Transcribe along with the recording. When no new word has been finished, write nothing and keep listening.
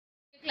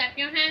Clap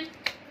your hand.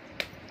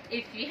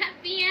 If you're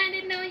happy and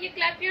you know, you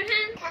clap your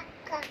hand.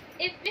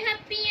 If you're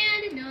happy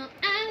and you know,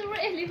 I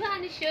really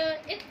wanna show.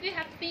 If you're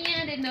happy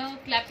and you know,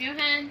 clap your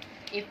hand.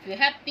 If you're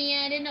happy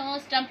and you know,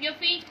 stomp your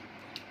feet.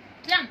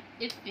 Stomp.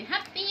 If you're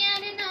happy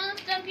and you know,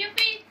 stomp your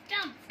feet.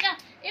 Stomp, stomp.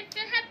 If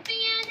you're happy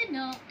and you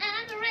know,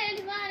 I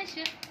really wanna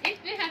show.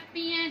 If you're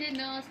happy and you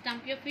know,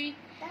 stomp your feet.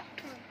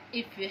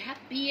 If you're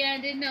happy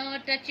and you know,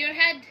 touch your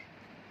head.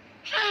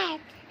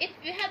 If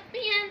you're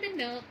happy and you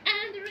know,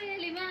 and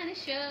really wanna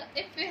show.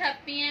 If you're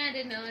happy and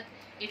you know,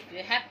 if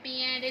you're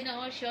happy and you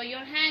know, show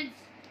your hands.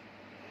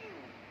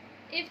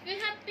 If you're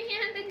happy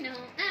and you know,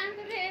 and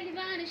really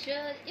wanna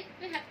show. If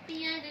you're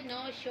happy and you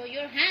know, show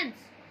your hands.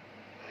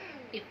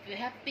 If you're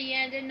happy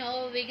and you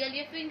know, wiggle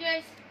your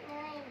fingers.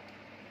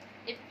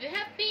 If you're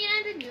happy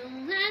and you know,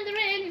 and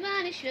really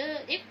wanna show.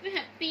 If you're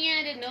happy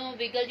and you know,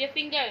 wiggle your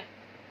finger.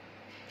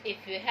 If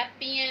you're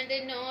happy and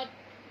you know,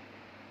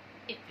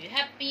 if you're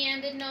happy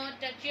and you know,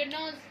 touch your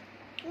nose.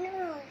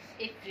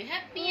 If you're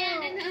happy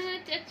and you know,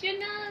 touch your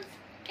nose.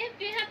 If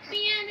you're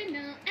happy and you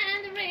know,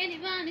 and really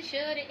wanna show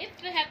it. If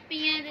you're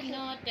happy and you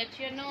know, touch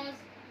your nose.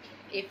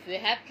 If you're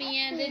happy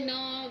and you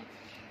know,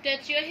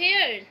 touch your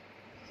hair.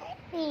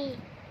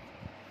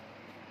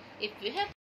 If you're happy.